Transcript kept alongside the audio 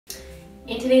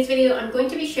In today's video, I'm going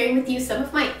to be sharing with you some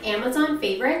of my Amazon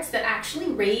favorites that actually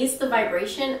raise the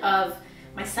vibration of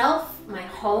myself, my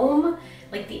home,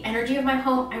 like the energy of my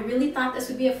home. I really thought this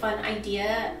would be a fun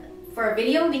idea for a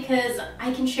video because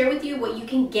I can share with you what you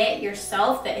can get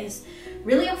yourself that is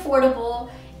really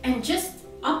affordable and just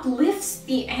uplifts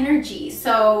the energy.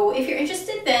 So if you're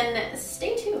interested, then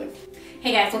stay tuned.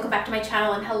 Hey guys, welcome back to my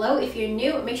channel, and hello if you're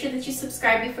new, make sure that you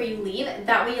subscribe before you leave.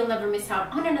 That way you'll never miss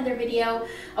out on another video.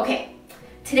 Okay,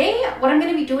 today what I'm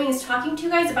going to be doing is talking to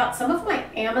you guys about some of my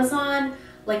Amazon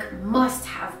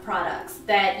must-have products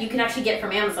that you can actually get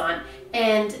from Amazon,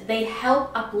 and they help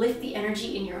uplift the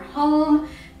energy in your home,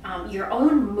 your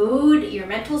own mood, your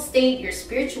mental state, your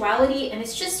spirituality, and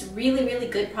it's just really, really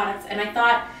good products, and I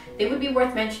thought they would be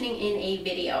worth mentioning in a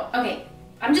video. Okay,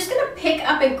 I'm just gonna pick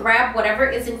up and grab whatever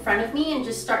is in front of me and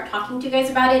just start talking to you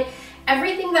guys about it.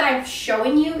 Everything that I'm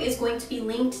showing you is going to be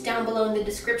linked down below in the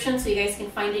description so you guys can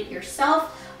find it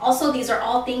yourself. Also, these are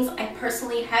all things I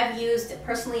personally have used,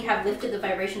 personally have lifted the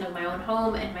vibration of my own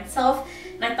home and myself,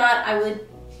 and I thought I would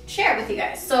share it with you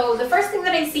guys. So the first thing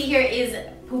that I see here is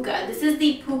puka. This is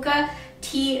the puka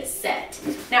tea set.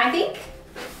 Now I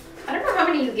don't know how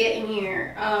many you get in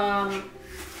here.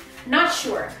 Not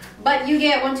sure, but you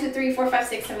get 1, 2, 3, 4, 5,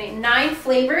 6, 7, 8, 9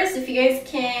 flavors, if you guys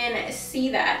can see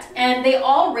that. And they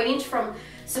all range from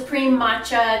supreme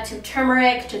matcha to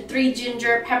turmeric to 3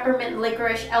 ginger, peppermint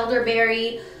licorice,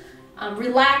 elderberry,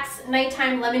 relax,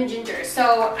 nighttime lemon ginger.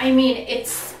 So I mean,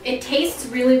 it tastes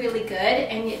really, really good,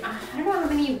 and I don't know how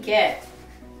many you get.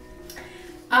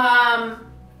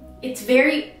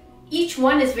 Each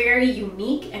one is very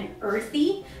unique and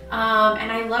earthy, and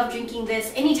I love drinking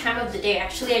this any time of the day.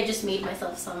 Actually, I just made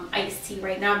myself some iced tea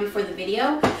right now before the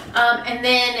video, and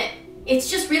then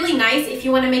it's just really nice if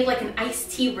you want to make like an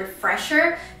iced tea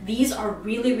refresher. These are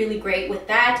really, really great with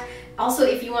that. Also,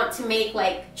 if you want to make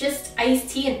like just iced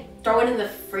tea and throw it in the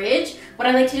fridge, what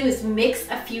I like to do is mix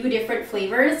a few different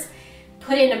flavors,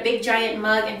 put it in a big giant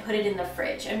mug, and put it in the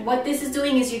fridge. And what this is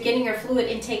doing is you're getting your fluid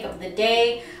intake of the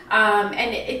day,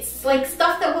 and it's like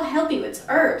stuff that will help you. It's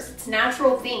herbs, it's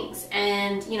natural things,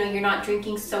 and you know, you're not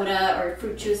drinking soda or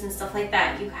fruit juice and stuff like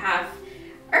that. You have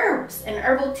herbs and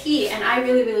herbal tea, and I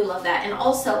really, really love that. And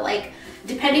also, like,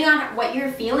 depending on what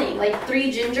you're feeling, like 3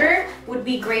 ginger would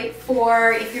be great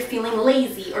for if you're feeling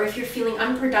lazy, or if you're feeling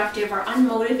unproductive or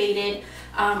unmotivated,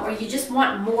 or you just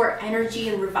want more energy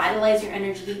and revitalize your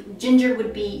energy. Ginger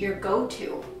would be your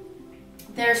go-to.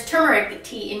 There's turmeric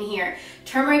tea in here.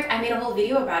 Turmeric, I made a whole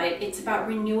video about it. It's about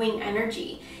renewing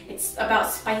energy. It's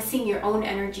about spicing your own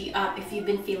energy up. If you've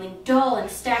been feeling dull and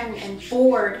stagnant and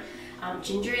bored,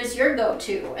 ginger is your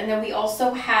go-to. And then we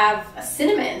also have a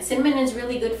cinnamon. Cinnamon is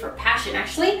really good for passion.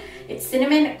 Actually, it's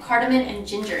cinnamon, cardamom, and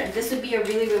ginger. And this would be a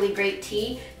really, really great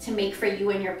tea to make for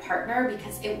you and your partner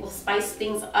because it will spice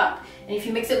things up. And if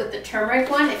you mix it with the turmeric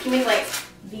one, if you make like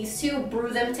these two,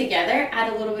 brew them together,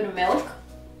 add a little bit of milk,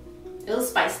 it'll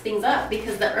spice things up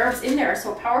because the herbs in there are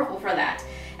so powerful for that.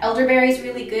 Elderberry is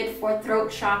really good for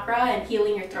throat chakra and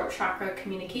healing your throat chakra,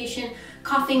 communication,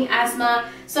 coughing, asthma.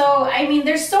 So, I mean,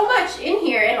 there's so much in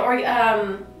here.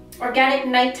 And organic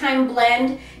nighttime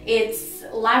blend, it's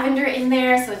lavender in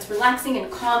there, so it's relaxing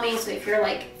and calming. So if you're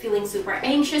like feeling super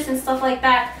anxious and stuff like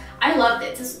that, I loved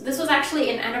it. This was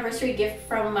actually an anniversary gift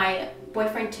from my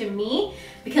boyfriend to me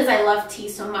because I love tea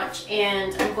so much,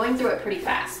 and I'm going through it pretty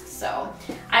fast. So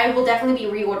I will definitely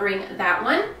be reordering that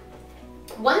one.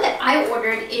 One that I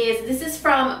ordered this is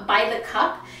from By the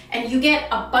Cup, and you get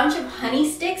a bunch of honey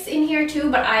sticks in here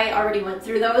too, but I already went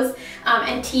through those,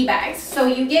 and tea bags. So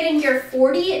you get in here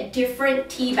 40 different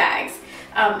tea bags.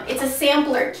 It's a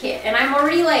sampler kit, and I'm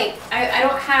already like, I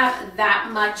don't have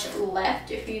that much left,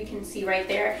 if you can see right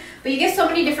there, but you get so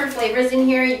many different flavors in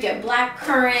here. You get black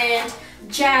currant,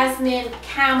 jasmine,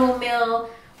 chamomile,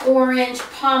 orange,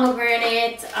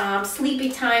 pomegranate, sleepy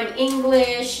time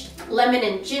English, lemon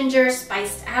and ginger,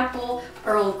 spiced apple,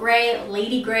 Earl Grey,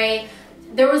 Lady Grey.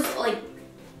 There was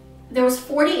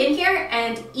 40 in here,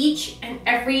 and each and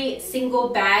every single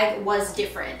bag was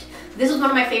different. This was one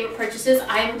of my favorite purchases.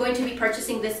 I'm going to be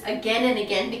purchasing this again and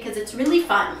again because it's really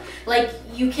fun. Like,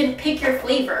 you can pick your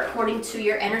flavor according to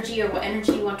your energy or what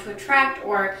energy you want to attract,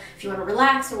 or if you want to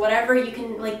relax or whatever, you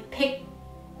can like pick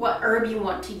what herb you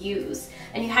want to use,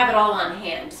 and you have it all on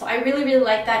hand. So I really, really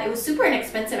like that. It was super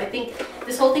inexpensive. I think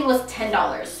this whole thing was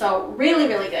 $10, so really,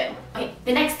 really good. Okay,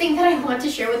 the next thing that I want to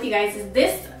share with you guys is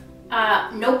this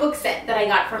notebook set that I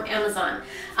got from Amazon.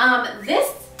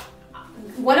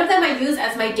 One of them I use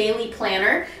as my daily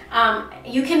planner.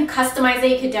 You can customize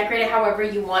it, you can decorate it however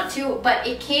you want to, but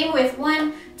it came with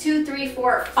 1, 2, 3,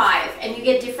 4, 5, and you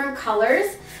get different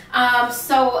colors.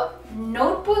 So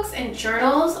notebooks and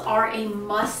journals are a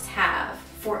must-have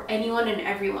for anyone and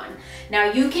everyone.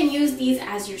 Now you can use these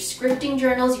as your scripting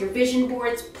journals, your vision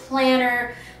boards,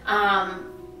 planner,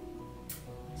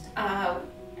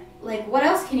 like what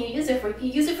else can you use it for? You can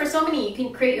use it for so many. You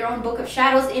can create your own book of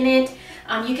shadows in it.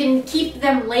 You can keep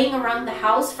them laying around the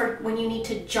house for when you need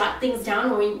to jot things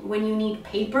down, or when you need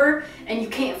paper and you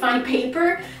can't find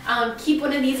paper. Keep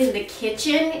one of these in the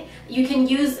kitchen. You can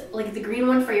use like the green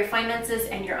one for your finances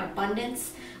and your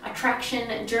abundance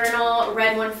attraction journal,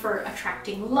 red one for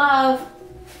attracting love,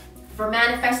 for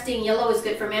manifesting, yellow is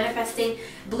good for manifesting,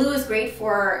 blue is great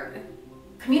for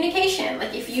communication.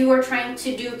 Like if you are trying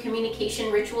to do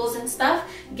communication rituals and stuff,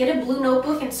 get a blue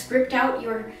notebook and script out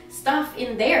your stuff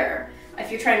in there.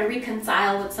 If you're trying to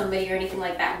reconcile with somebody or anything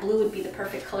like that, blue would be the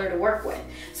perfect color to work with.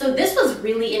 So this was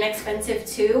really inexpensive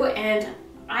too, and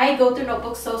I go through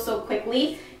notebooks so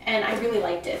quickly, and I really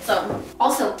liked it. So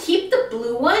also keep the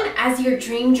blue one as your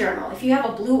dream journal. If you have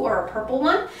a blue or a purple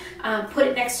one, put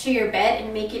it next to your bed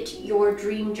and make it your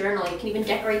dream journal. You can even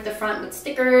decorate the front with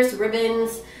stickers,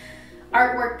 ribbons,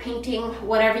 artwork, painting,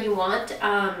 whatever you want.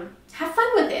 Have fun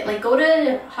with it. Like go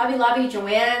to Hobby Lobby,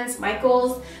 Joann's,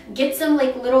 Michael's, get some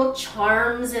like little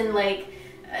charms and like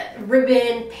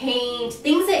ribbon, paint,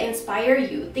 things that inspire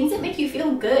you, things that make you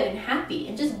feel good and happy,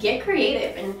 and just get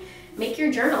creative and make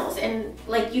your journals. And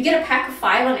like you get a pack of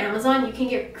 5 on Amazon, you can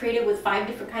get creative with 5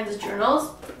 different kinds of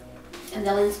journals, and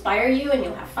they'll inspire you and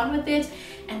you'll have fun with it.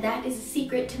 And that is the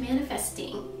secret to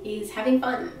manifesting, is having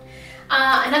fun.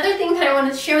 Another thing that I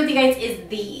want to share with you guys is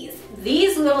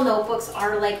these little notebooks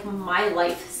are like my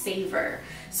lifesaver.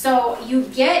 So you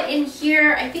get in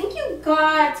here, I think you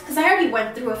got, because I already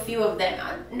went through a few of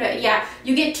them. No, yeah,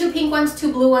 you get 2 pink ones,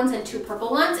 2 blue ones, and 2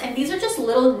 purple ones. And these are just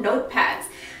little notepads.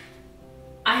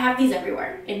 I have these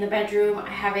everywhere. In the bedroom, I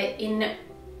have it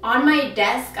on my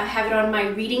desk, I have it on my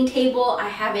reading table, I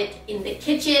have it in the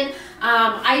kitchen.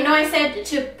 I know I said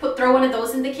to throw one of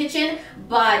those in the kitchen,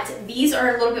 but these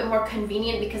are a little bit more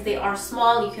convenient because they are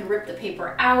small. You can rip the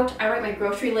paper out. I write my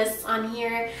grocery lists on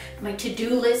here, my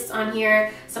to-do lists on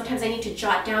here. Sometimes I need to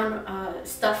jot down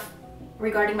stuff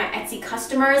regarding my Etsy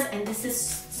customers, and this is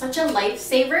such a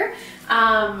lifesaver.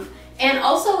 And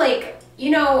also, like,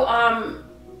 you know,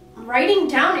 writing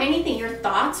down anything, your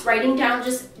thoughts, writing down,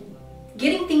 just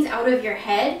getting things out of your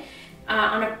head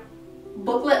on a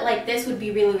booklet like this would be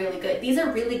really good. These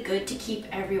are really good to keep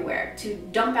everywhere, to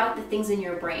dump out the things in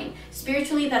your brain.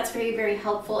 Spiritually, that's very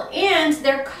helpful, and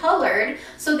they're colored,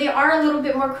 so they are a little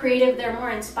bit more creative. They're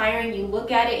more inspiring. You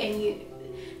look at it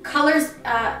and colors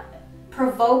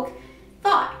provoke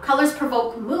thought, colors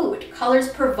provoke mood, colors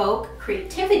provoke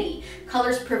creativity,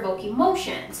 colors provoke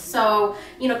emotions. So,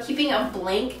 you know, keeping a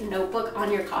blank notebook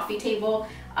on your coffee table,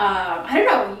 I don't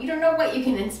know, you don't know what you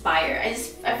can inspire. I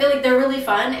feel like they're really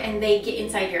fun and they get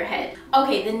inside your head.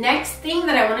 Okay, the next thing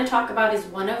that I want to talk about is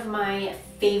one of my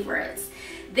favorites.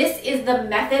 This is the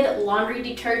Method laundry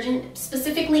detergent,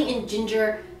 specifically in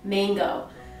ginger mango.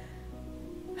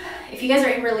 If you guys are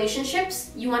in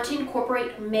relationships, you want to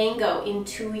incorporate mango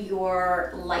into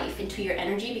your life, into your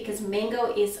energy, because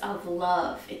mango is of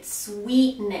love. It's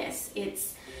sweetness.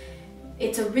 It's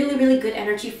a really good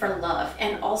energy for love,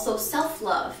 and also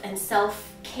self-love and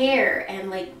self-care and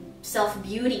like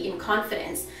self-beauty and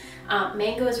confidence.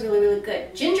 Mango is really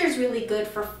good. Ginger is really good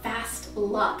for fast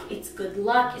luck. It's good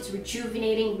luck. It's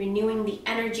rejuvenating, renewing the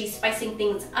energy, spicing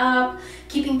things up,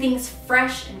 keeping things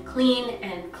fresh and clean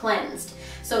and cleansed.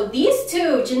 So these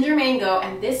two, ginger mango,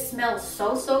 and this smells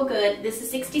so good. This is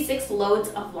 66 loads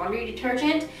of laundry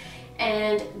detergent,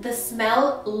 and the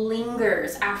smell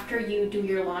lingers after you do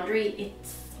your laundry.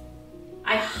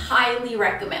 I highly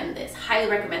recommend this, highly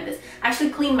recommend this. I actually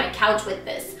cleaned my couch with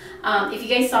this. If you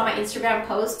guys saw my Instagram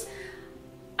post,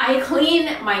 I clean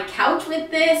my couch with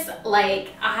this. Like,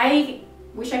 I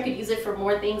wish I could use it for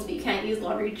more things, but you can't use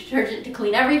laundry detergent to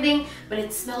clean everything, but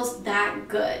it smells that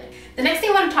good. The next thing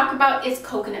I want to talk about is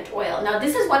coconut oil. Now,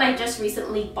 this is one I just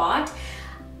recently bought.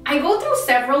 I go through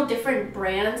several different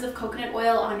brands of coconut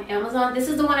oil on Amazon. This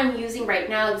is the one I'm using right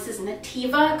now. This is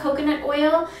Nativa coconut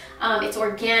oil. It's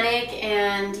organic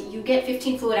and you get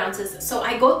 15 fluid ounces. So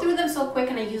I go through them so quick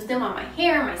and I use them on my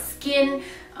hair, my skin,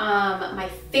 my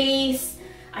face.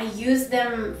 I use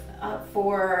them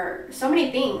for so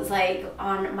many things, like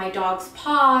on my dog's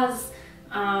paws,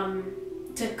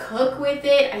 to cook with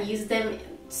it. I use them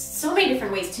so many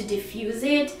different ways, to diffuse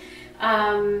it.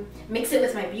 Mix it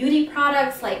with my beauty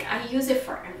products. Like, I use it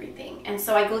for everything, and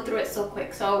so I go through it so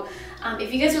quick. So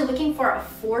if you guys are looking for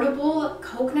affordable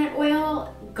coconut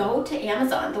oil, go to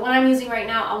Amazon. The one I'm using right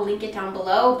now, I'll link it down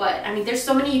below, but I mean, there's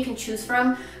so many you can choose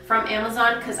from from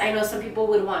Amazon, because I know some people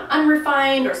would want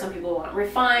unrefined, or some people want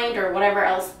refined, or whatever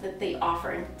else that they offer.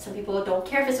 And some people don't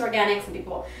care if it's organic, some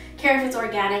people care if it's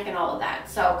organic, and all of that.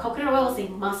 So coconut oil is a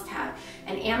must-have,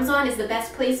 and Amazon is the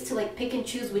best place to like pick and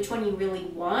choose which one you really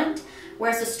want.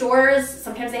 Whereas the stores,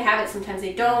 sometimes they have it, sometimes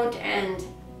they don't, and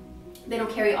they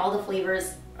don't carry all the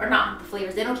flavors, or not the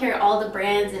flavors, they don't carry all the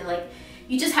brands, and like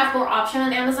you just have more option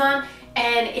on Amazon.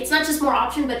 And it's not just more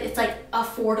option, but it's like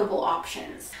affordable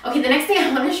options. Okay, the next thing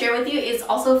I want to share with you is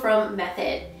also from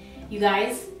Method. You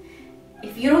guys,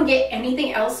 if you don't get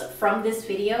anything else from this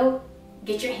video,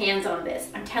 get your hands on this.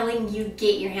 I'm telling you,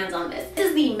 get your hands on this. This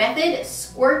is the Method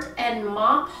Squirt and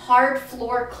Mop Hard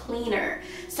Floor Cleaner.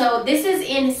 So this is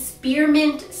in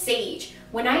spearmint sage.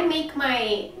 When I make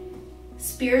my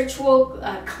spiritual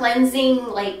cleansing,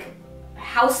 like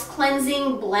house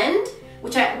cleansing blend,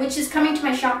 which is coming to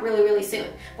my shop really soon.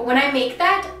 But when I make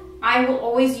that, I will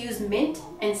always use mint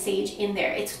and sage in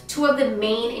there. It's two of the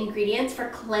main ingredients for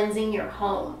cleansing your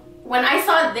home. When I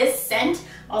saw this scent,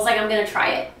 I was like, I'm gonna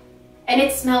try it. And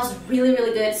it smells really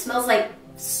good. It smells like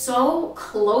so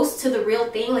close to the real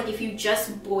thing. Like if you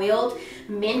just boiled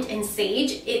mint and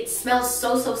sage, it smells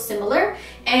so similar.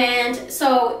 And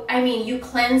so, I mean, you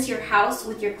cleanse your house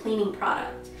with your cleaning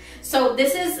product. So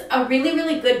this is a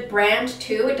really good brand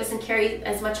too. It doesn't carry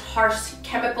as much harsh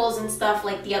chemicals and stuff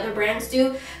like the other brands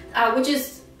do, which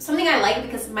is something I like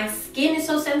because my skin is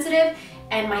so sensitive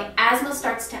and my asthma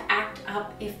starts to act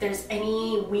up if there's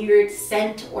any weird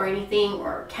scent or anything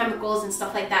or chemicals and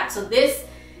stuff like that. So this,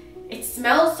 it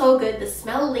smells so good. The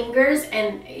smell lingers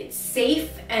and it's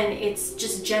safe and it's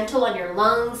just gentle on your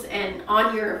lungs and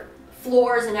on your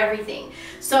floors and everything.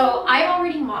 So I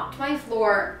already mopped my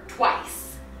floor twice.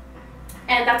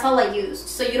 And that's all I used.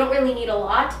 So you don't really need a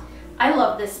lot. I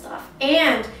love this stuff.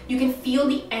 And you can feel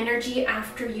the energy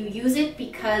after you use it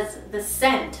because the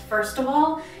scent, first of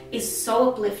all, is so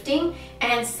uplifting.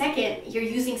 And second, you're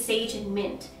using sage and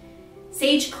mint.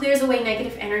 Sage clears away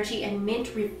negative energy and mint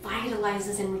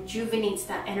revitalizes and rejuvenates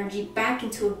that energy back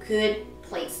into a good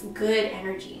place, good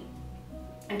energy.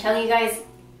 I'm telling you guys,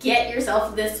 get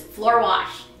yourself this floor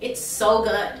wash. It's so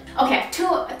good. Okay,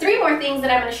 three more things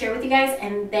that I'm gonna share with you guys,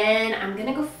 and then I'm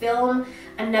gonna go film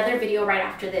another video right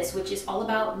after this, which is all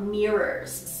about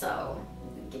mirrors. So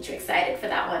get you excited for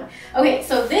that one. Okay,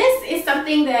 so this is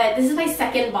something this is my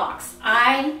second box.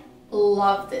 I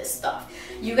love this stuff.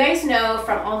 You guys know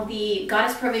from all the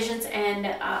Goddess Provisions and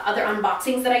other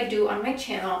unboxings that I do on my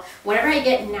channel, whenever I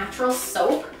get natural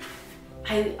soap,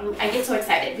 I get so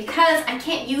excited because I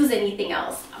can't use anything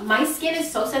else. My skin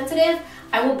is so sensitive,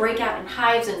 I will break out in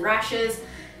hives and rashes.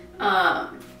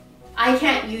 I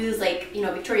can't use like, you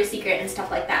know, Victoria's Secret and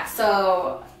stuff like that.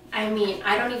 So, I mean,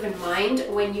 I don't even mind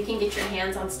when you can get your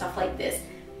hands on stuff like this.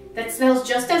 That smells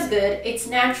just as good, it's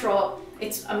natural,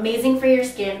 it's amazing for your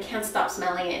skin, can't stop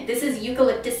smelling it. This is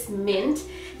eucalyptus mint.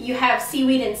 You have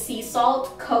seaweed and sea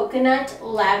salt, coconut,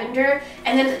 lavender,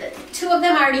 and then two of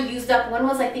them I already used up. One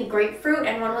was I think grapefruit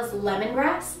and one was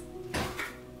lemongrass.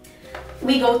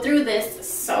 We go through this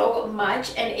so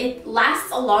much and it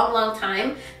lasts a long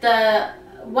time. The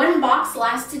one box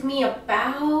lasted me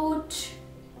about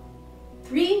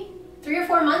three or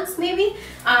 4 months maybe.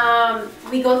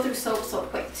 We go through soap so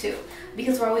quick too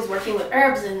because we're always working with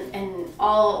herbs and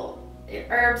all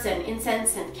herbs and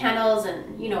incense and candles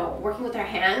and, you know, working with our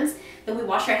hands, that we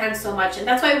wash our hands so much, and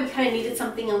that's why we kind of needed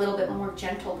something a little bit more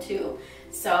gentle too.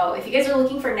 So if you guys are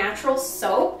looking for natural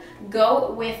soap,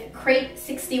 go with Crate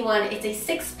 61. It's a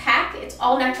 6-pack. It's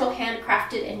all natural,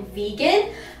 handcrafted, and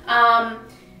vegan.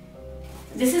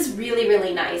 This is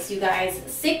really nice, you guys.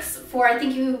 6 for, I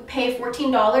think you pay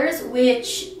 $14,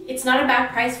 which it's not a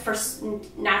bad price for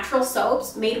natural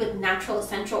soaps made with natural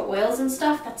essential oils and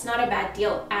stuff. That's not a bad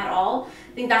deal at all.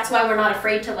 I think that's why we're not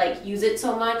afraid to like use it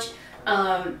so much,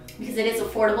 because it is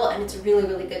affordable and it's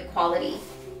really good quality.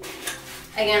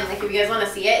 Again, like if you guys want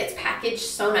to see it, it's packaged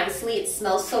so nicely. It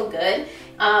smells so good.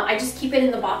 I just keep it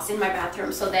in the box in my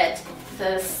bathroom so that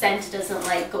the scent doesn't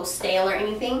like go stale or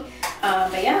anything.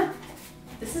 But yeah.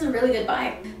 This is a really good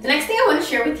buy. The next thing I want to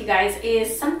share with you guys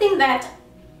is something that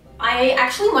I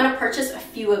actually want to purchase a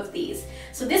few of these.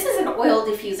 So this is an oil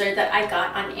diffuser that I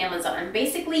got on Amazon.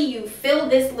 Basically, you fill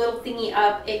this little thingy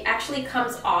up. It actually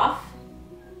comes off.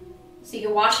 So you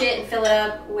can wash it and fill it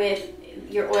up with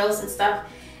your oils and stuff.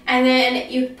 And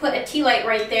then you put a tea light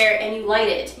right there and you light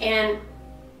it. And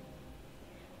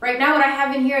right now what I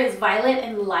have in here is violet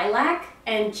and lilac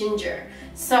and ginger.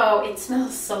 So it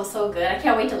smells so good. I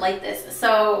can't wait to light this.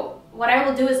 So what I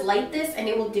will do is light this and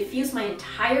it will diffuse my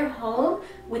entire home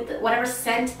with whatever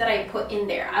scent that I put in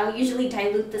there. I will usually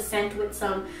dilute the scent with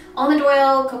some almond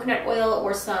oil, coconut oil,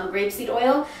 or some grapeseed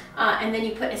oil, and then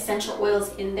you put essential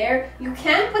oils in there. You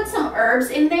can put some herbs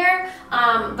in there,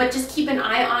 but just keep an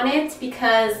eye on it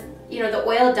because, you know, the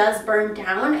oil does burn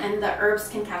down and the herbs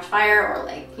can catch fire, or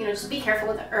like, you know, just be careful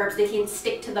with the herbs. They can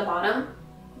stick to the bottom.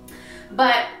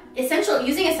 But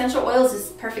using essential oils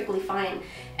is perfectly fine,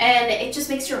 and it just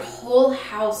makes your whole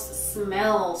house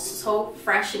smell so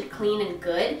fresh and clean and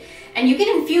good. And you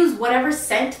can infuse whatever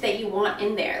scent that you want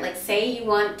in there. Like say you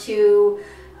want to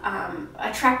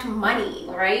attract money,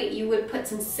 right? You would put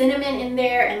some cinnamon in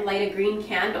there and light a green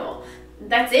candle.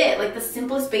 That's it, like the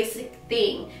simplest basic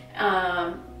thing.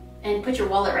 And put your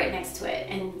wallet right next to it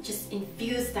and just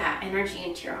infuse that energy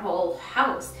into your whole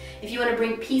house. If you want to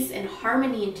bring peace and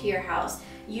harmony into your house,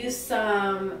 use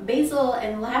some basil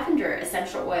and lavender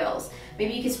essential oils.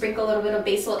 Maybe you can sprinkle a little bit of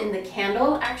basil in the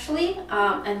candle actually,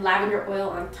 and lavender oil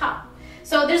on top.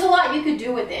 So there's a lot you could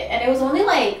do with it, and it was only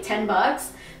like 10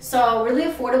 bucks. So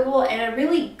really affordable and a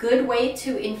really good way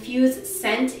to infuse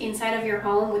scent inside of your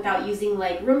home without using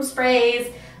like room sprays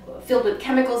filled with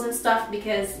chemicals and stuff,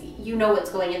 because you know what's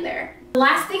going in there. The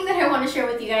last thing that I want to share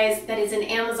with you guys that is an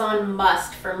Amazon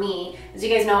must for me, as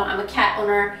you guys know, I'm a cat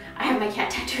owner. I have my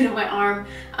cat tattooed on my arm.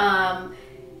 I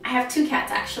have 2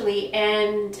 cats actually,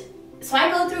 and so I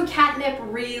go through catnip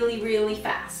really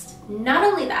fast. Not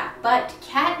only that, but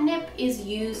catnip is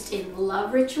used in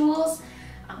love rituals,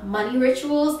 money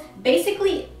rituals.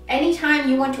 Basically, anytime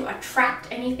you want to attract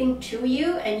anything to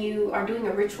you and you are doing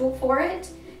a ritual for it,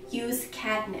 use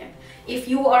catnip. If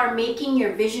you are making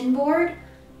your vision board,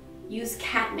 use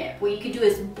catnip. What you could do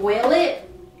is boil it,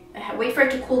 wait for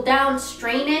it to cool down,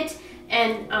 strain it,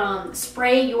 and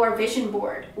spray your vision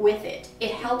board with it.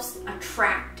 It helps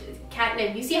attract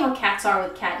catnip. You see how cats are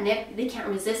with catnip? They can't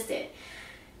resist it.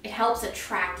 It helps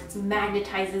attract, it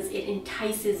magnetizes, it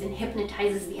entices and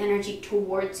hypnotizes the energy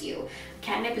towards you.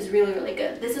 Catnip is really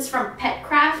good. This is from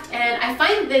Petcraft, and I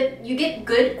find that you get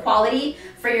good quality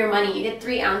for your money. You get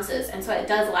 3 ounces, and so it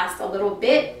does last a little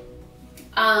bit.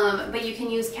 But you can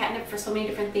use catnip for so many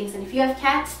different things. And if you have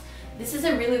cats, this is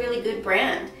a really good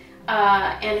brand.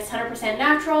 And it's 100%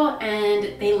 natural,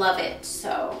 and they love it.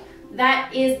 So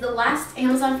that is the last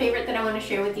Amazon favorite that I want to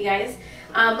share with you guys.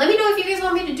 Let me know if you guys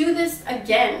want me to do this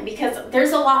again, because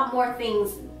there's a lot more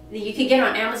things that you could get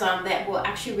on Amazon that will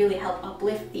actually really help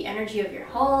uplift the energy of your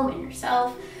home and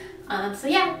yourself. So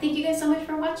yeah, thank you guys so much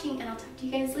for watching, and I'll talk to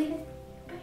you guys later.